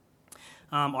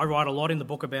 I write a lot in the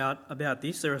book about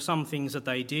this. There are some things that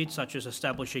they did, such as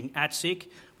establishing ATSIC,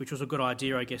 which was a good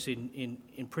idea, I guess,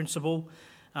 in principle.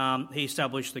 He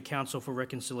established the Council for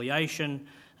Reconciliation.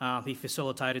 He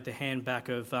facilitated the handback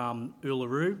of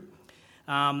Uluru.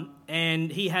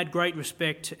 And he had great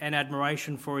respect and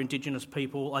admiration for Indigenous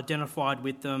people, identified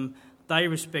with them. They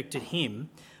respected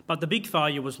him. But the big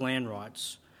failure was land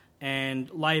rights. And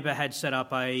Labor had set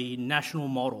up a national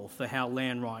model for how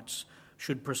land rights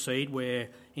should proceed, where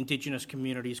Indigenous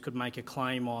communities could make a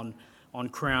claim on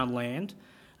Crown land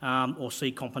or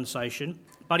seek compensation.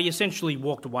 But he essentially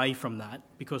walked away from that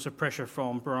because of pressure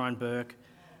from Brian Burke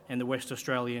and the West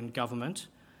Australian government.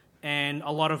 And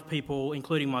a lot of people,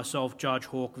 including myself, judge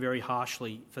Hawke very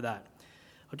harshly for that.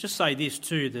 I'll just say this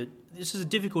too, that this is a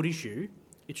difficult issue.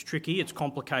 It's tricky, it's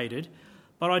complicated.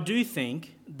 But I do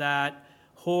think that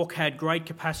Hawke had great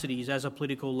capacities as a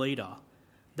political leader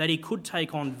that he could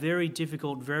take on very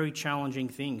difficult, very challenging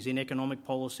things in economic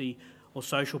policy or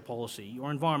social policy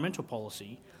or environmental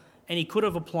policy, and he could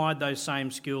have applied those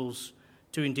same skills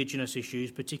to Indigenous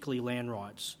issues, particularly land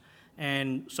rights.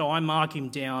 And so I mark him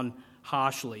down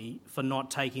harshly for not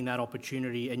taking that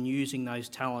opportunity and using those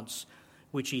talents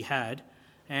which he had.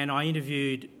 And I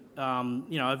interviewed,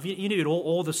 I've interviewed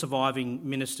all the surviving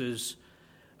ministers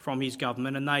from his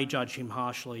government, and they judged him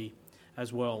harshly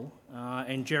as well.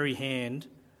 And Jerry Hand,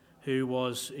 who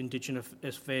was Indigenous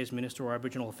Affairs Minister or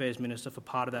Aboriginal Affairs Minister for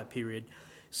part of that period,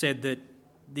 said that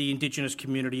the Indigenous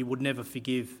community would never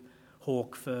forgive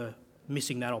Hawke for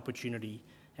missing that opportunity,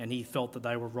 and he felt that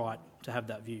they were right to have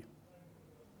that view.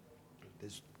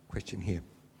 There's a question here.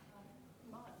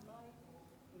 My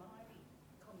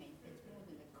comment, it's more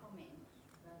than a comment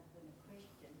rather than a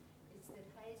question, is that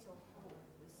Hazel Hawke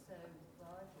was so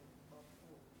vital of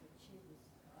Hawke that she was,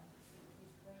 I think,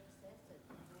 his greatest asset.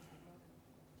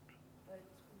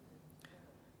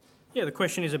 Yeah, the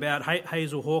question is about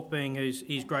Hazel Hawke being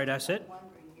his great asset. I'm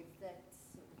wondering if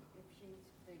she's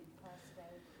been passed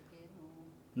over again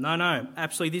or... No,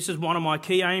 absolutely. This is one of my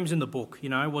key aims in the book,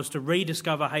 was to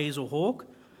rediscover Hazel Hawke,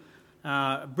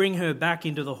 bring her back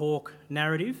into the Hawke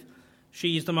narrative.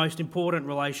 She is the most important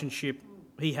relationship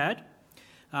he had,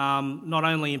 not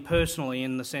only personally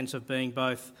in the sense of being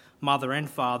both mother and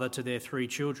father to their 3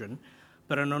 children,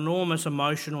 but an enormous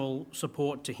emotional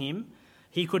support to him.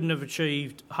 He couldn't have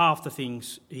achieved half the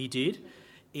things he did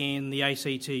in the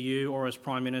ACTU or as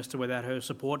Prime Minister without her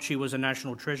support. She was a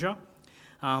national treasure.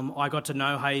 I got to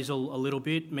know Hazel a little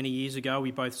bit many years ago.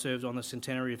 We both served on the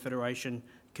Centenary Federation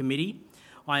Committee.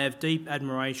 I have deep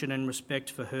admiration and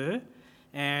respect for her,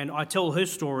 and I tell her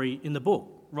story in the book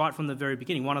right from the very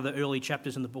beginning. One of the early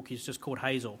chapters in the book is just called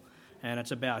Hazel, and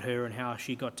it's about her and how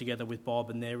she got together with Bob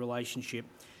and their relationship.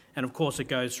 And of course it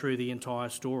goes through the entire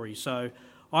story. So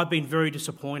I've been very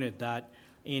disappointed that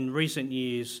in recent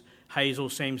years Hazel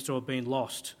seems to have been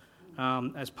lost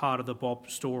as part of the Bob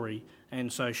story,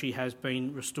 and so she has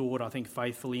been restored, I think,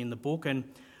 faithfully in the book. And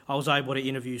I was able to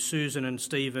interview Susan and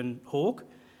Stephen Hawke,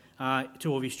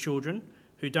 2 of his children,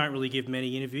 who don't really give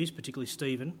many interviews, particularly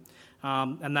Stephen,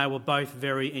 and they were both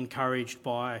very encouraged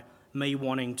by me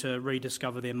wanting to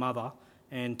rediscover their mother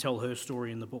and tell her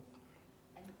story in the book.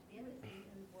 And the other thing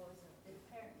was that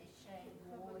apparently Shane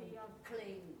Warne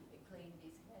cleaned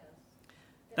his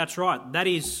house. That's right. That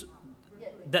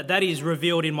is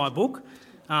revealed in my book,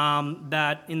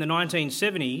 that in the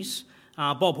 1970s,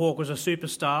 Bob Hawke was a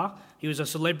superstar. He was a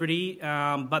celebrity,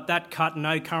 but that cut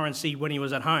no currency when he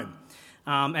was at home.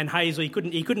 And Hazel,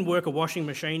 he couldn't work a washing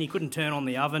machine. He couldn't turn on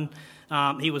the oven.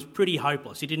 He was pretty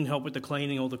hopeless. He didn't help with the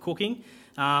cleaning or the cooking,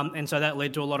 and so that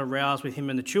led to a lot of rows with him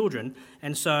and the children.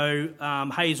 And so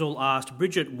Hazel asked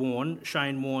Bridget Warne,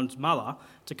 Shane Warne's mother,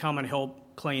 to come and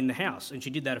help clean the house, and she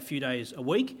did that a few days a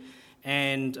week.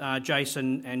 And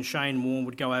Jason and Shane Warne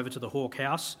would go over to the Hawke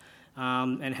house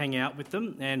and hang out with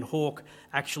them. And Hawke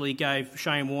actually gave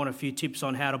Shane Warne a few tips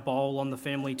on how to bowl on the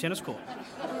family tennis court.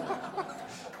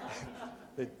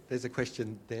 There's a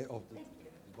question there. Oh,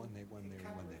 one there, and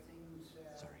one there.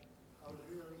 Sorry.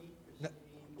 No,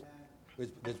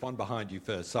 there's one behind you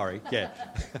first. Sorry. Yeah.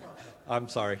 I'm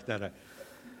sorry. No. In the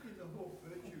Hawke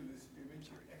virtue list, you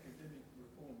mentioned academic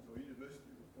reforms or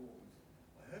university reforms.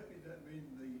 I hope you don't mean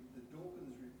the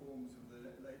Dawkins reforms of the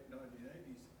late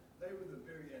 1980s. They were the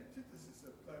very antithesis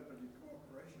of collaborative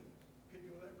cooperation. Can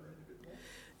you elaborate a bit more?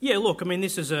 Yeah, look, I mean,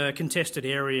 this is a contested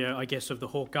area, I guess, of the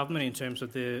Hawke government in terms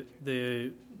of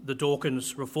the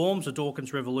Dawkins reforms, the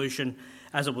Dawkins Revolution,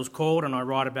 as it was called, and I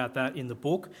write about that in the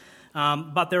book.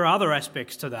 But there are other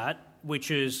aspects to that,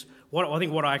 which is what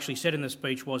I actually said in the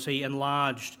speech was he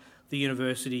enlarged the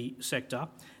university sector,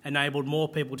 enabled more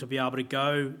people to be able to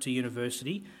go to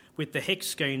university with the HECS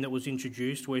scheme that was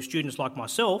introduced, where students like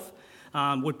myself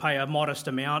would pay a modest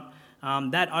amount.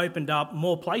 That opened up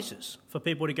more places for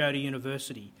people to go to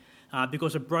university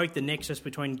because it broke the nexus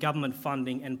between government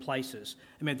funding and places.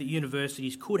 It meant that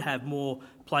universities could have more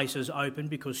places open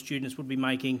because students would be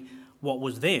making what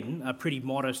was then a pretty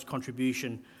modest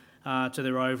contribution to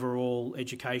their overall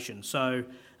education. So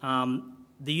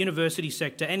the university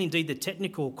sector and indeed the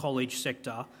technical college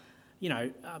sector,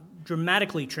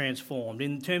 dramatically transformed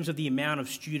in terms of the amount of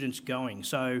students going.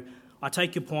 So I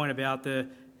take your point about the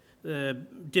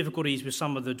difficulties with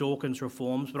some of the Dawkins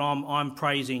reforms, but I'm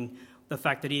praising the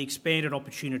fact that he expanded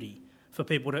opportunity for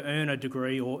people to earn a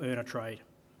degree or earn a trade.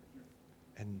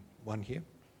 And one here.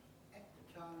 At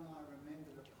the time, I remember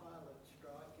the pilot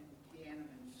strike in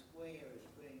Tiananmen Square as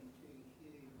being 2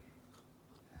 huge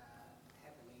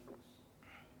happenings.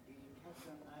 Do you touch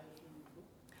on those in the book?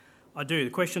 I do.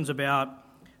 The question's about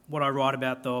what I write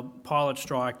about the pilot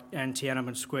strike and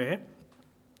Tiananmen Square.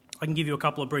 I can give you a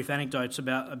couple of brief anecdotes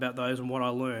about those and what I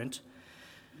learnt.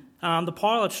 The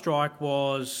pilot strike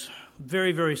was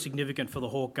very, very significant for the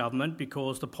Hawke government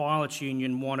because the pilots'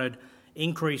 union wanted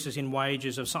increases in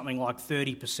wages of something like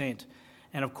 30%.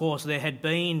 And of course, there had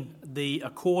been the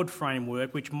Accord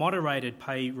framework, which moderated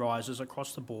pay rises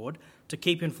across the board to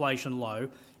keep inflation low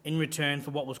in return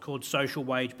for what was called social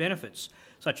wage benefits,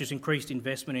 such as increased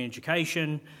investment in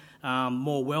education,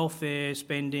 more welfare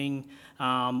spending,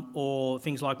 or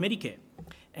things like Medicare.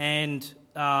 And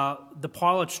the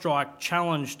pilot strike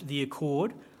challenged the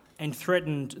Accord and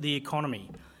threatened the economy.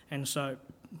 And so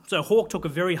Hawke took a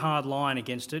very hard line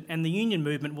against it, and the union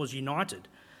movement was united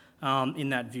in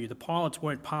that view. The pilots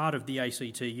weren't part of the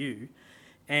ACTU,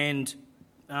 and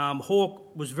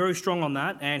Hawke was very strong on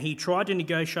that, and he tried to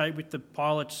negotiate with the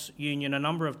pilots' union a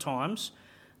number of times.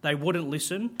 They wouldn't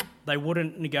listen, they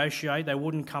wouldn't negotiate, they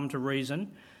wouldn't come to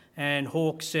reason, and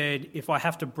Hawke said, if I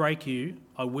have to break you,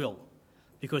 I will,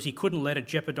 because he couldn't let it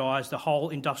jeopardise the whole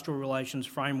industrial relations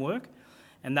framework,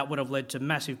 and that would have led to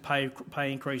massive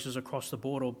pay increases across the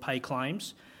board or pay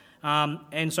claims.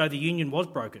 And so the union was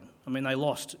broken. I mean, they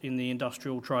lost in the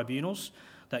industrial tribunals.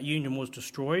 That union was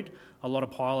destroyed. A lot of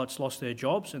pilots lost their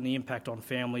jobs, and the impact on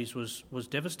families was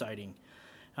devastating.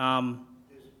 Does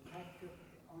it touch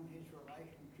on his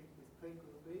relationship with Peter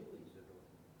Abels at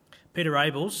all? Peter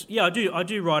Abels, yeah, I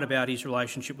do write about his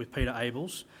relationship with Peter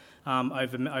Abels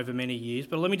over many years.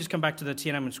 But let me just come back to the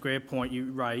Tiananmen Square point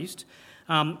you raised.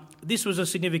 This was a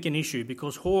significant issue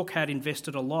because Hawke had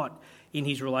invested a lot in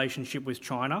his relationship with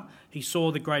China. He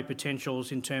saw the great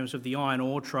potentials in terms of the iron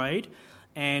ore trade,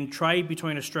 and trade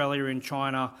between Australia and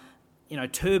China,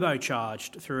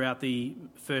 turbocharged throughout the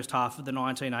first half of the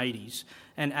 1980s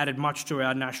and added much to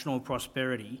our national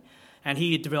prosperity. And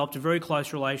he had developed a very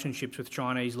close relationships with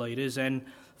Chinese leaders, and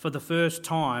for the first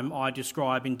time I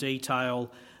describe in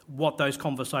detail what those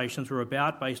conversations were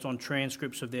about based on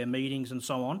transcripts of their meetings and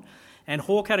so on. And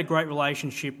Hawke had a great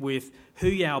relationship with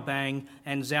Hu Yaobang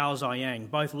and Zhao Ziyang,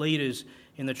 both leaders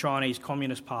in the Chinese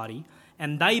Communist Party,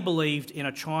 and they believed in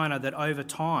a China that over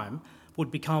time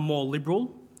would become more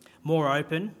liberal, more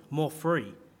open, more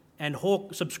free. And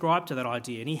Hawke subscribed to that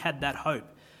idea, and he had that hope.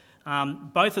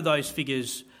 Both of those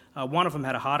figures, one of them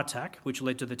had a heart attack, which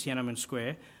led to the Tiananmen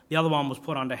Square. The other one was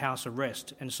put under house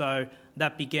arrest, and so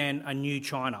that began a new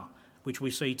China, which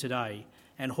we see today.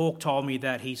 And Hawke told me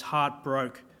that his heart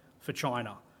broke for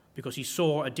China because he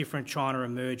saw a different China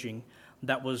emerging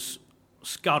that was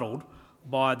scuttled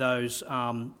by those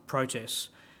protests.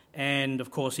 And of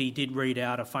course he did read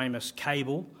out a famous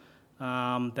cable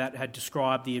that had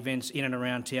described the events in and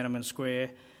around Tiananmen Square,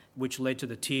 which led to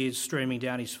the tears streaming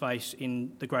down his face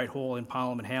in the Great Hall in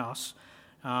Parliament House.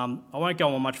 I won't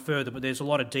go on much further, but there's a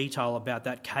lot of detail about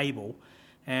that cable,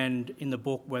 and in the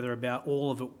book whether about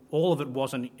all of it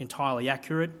wasn't entirely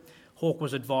accurate. Hawke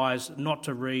was advised not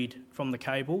to read from the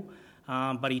cable,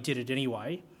 but he did it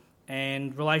anyway,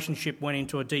 and relationship went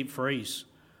into a deep freeze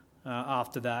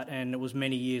after that, and it was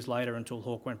many years later until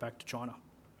Hawke went back to China.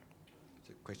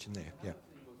 There's a question there, yeah.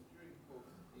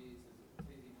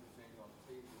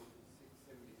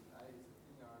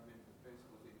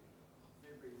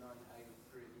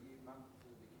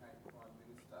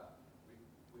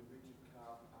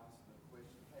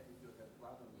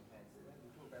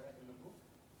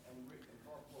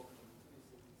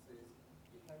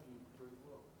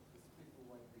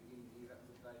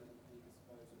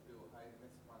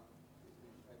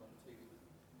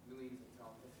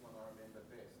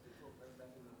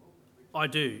 I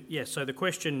do, yes. So the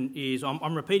question is,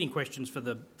 I'm repeating questions for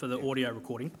the audio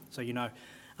recording, so you know.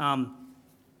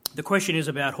 The question is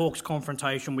about Hawke's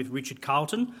confrontation with Richard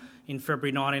Carlton in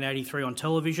February 1983 on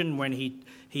television when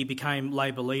he became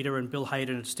Labor leader and Bill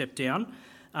Hayden had stepped down.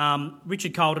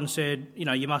 Richard Carlton said,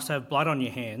 you must have blood on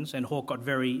your hands, and Hawke got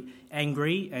very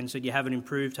angry and said, you haven't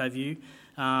improved, have you?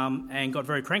 And got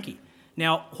very cranky.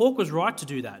 Now, Hawke was right to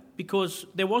do that because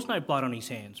there was no blood on his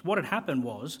hands. What had happened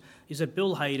is that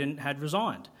Bill Hayden had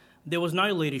resigned. There was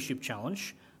no leadership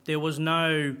challenge. There was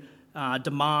no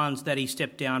demands that he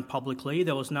step down publicly.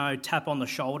 There was no tap on the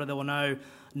shoulder. There were no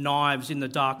knives in the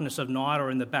darkness of night or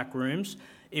in the back rooms.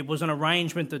 It was an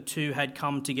arrangement that two had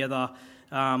come together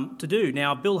to do.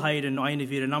 Now, Bill Hayden, I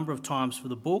interviewed a number of times for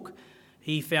the book.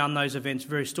 He found those events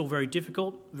still very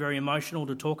difficult, very emotional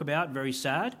to talk about, very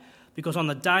sad, because on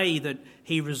the day that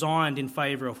he resigned in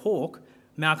favour of Hawke,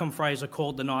 Malcolm Fraser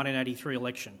called the 1983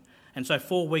 election. And so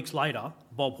 4 weeks later,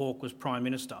 Bob Hawke was Prime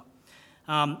Minister.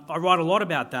 I write a lot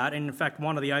about that, and in fact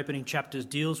one of the opening chapters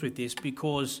deals with this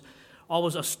because I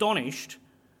was astonished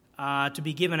to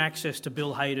be given access to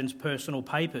Bill Hayden's personal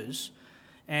papers.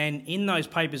 And in those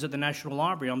papers at the National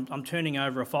Library, I'm turning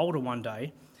over a folder one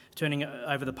day, turning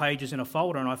over the pages in a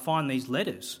folder, and I find these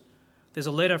letters. There's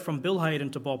a letter from Bill Hayden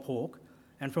to Bob Hawke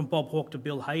and from Bob Hawke to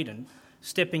Bill Hayden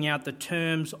stepping out the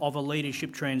terms of a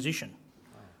leadership transition,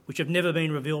 which have never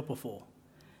been revealed before.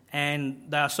 And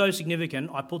they are so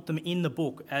significant, I put them in the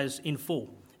book as in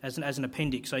full, as an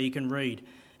appendix, so you can read.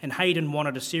 And Hayden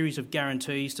wanted a series of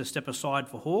guarantees to step aside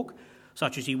for Hawke,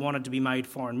 such as he wanted to be made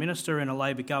Foreign Minister in a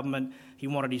Labor government, he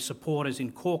wanted his supporters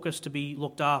in caucus to be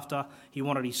looked after, he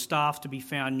wanted his staff to be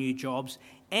found new jobs,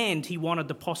 and he wanted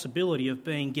the possibility of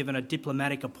being given a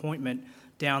diplomatic appointment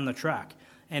down the track.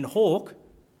 And Hawke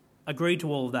agreed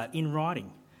to all of that in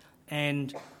writing.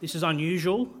 And this is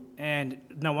unusual, and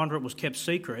no wonder it was kept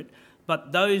secret,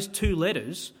 but those two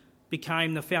letters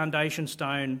became the foundation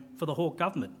stone for the Hawke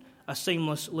government, a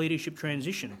seamless leadership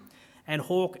transition. And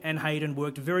Hawke and Hayden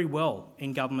worked very well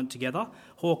in government together.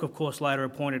 Hawke, of course, later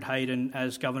appointed Hayden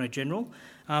as Governor-General.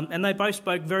 And they both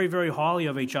spoke very, very highly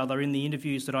of each other in the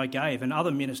interviews that I gave. And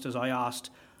other ministers I asked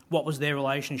what was their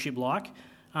relationship like.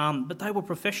 But they were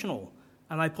professional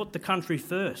and they put the country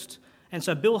first. And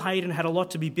so Bill Hayden had a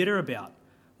lot to be bitter about.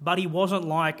 But he wasn't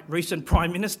like recent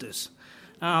Prime Ministers.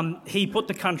 He put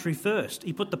the country first.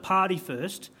 He put the party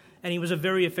first. And he was a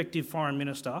very effective Foreign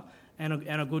Minister and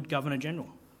a good Governor-General.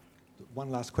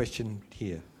 One last question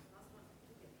here.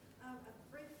 A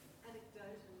brief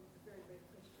anecdote and a very brief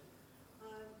question.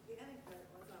 The anecdote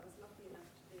was I was lucky enough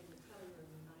to be in the Tully Room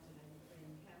in 1983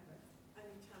 in Canberra.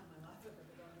 Only time in my life I've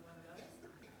ever gone to one of those.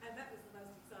 And that was the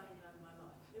most exciting night of my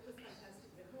life. It was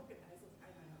fantastic. The Hawke and Hazel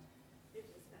came out. It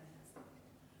was fantastic.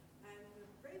 And the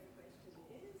brief question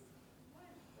is, why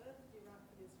on earth did you write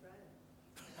for The Australian?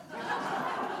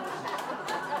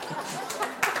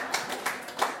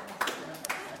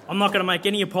 I'm not going to make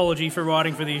any apology for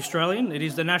writing for The Australian. It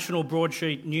is the national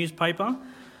broadsheet newspaper.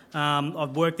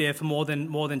 I've worked there for more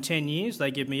than 10 years.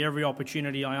 They give me every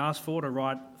opportunity I ask for to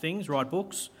write things, write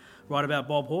books, write about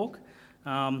Bob Hawke.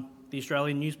 The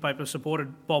Australian newspaper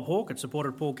supported Bob Hawke, it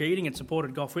supported Paul Keating, it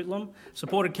supported Gough Whitlam,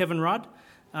 supported Kevin Rudd,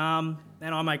 and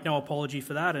I make no apology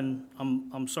for that, and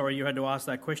I'm sorry you had to ask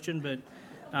that question, but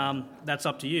that's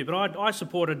up to you. But I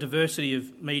support a diversity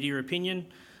of media opinion,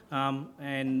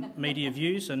 and media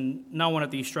views, and no one at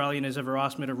The Australian has ever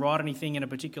asked me to write anything in a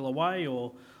particular way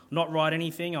or not write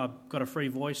anything. I've got a free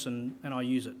voice and I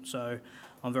use it, so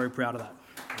I'm very proud of that.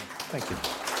 Thank you.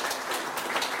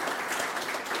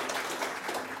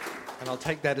 And I'll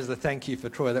take that as a thank you for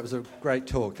Troy. That was a great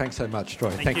talk. Thanks so much,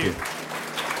 Troy. Thank you.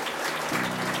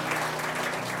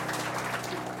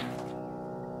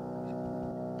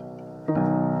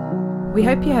 We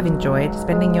hope you have enjoyed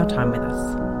spending your time with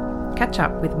us. Catch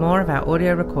up with more of our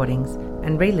audio recordings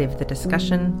and relive the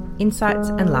discussion, insights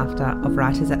and laughter of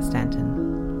writers at Stanton.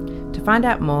 To find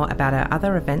out more about our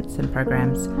other events and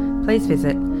programs, please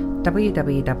visit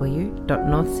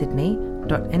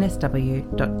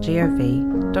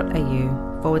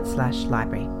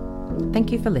www.northsydney.nsw.gov.au/library.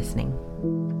 Thank you for listening.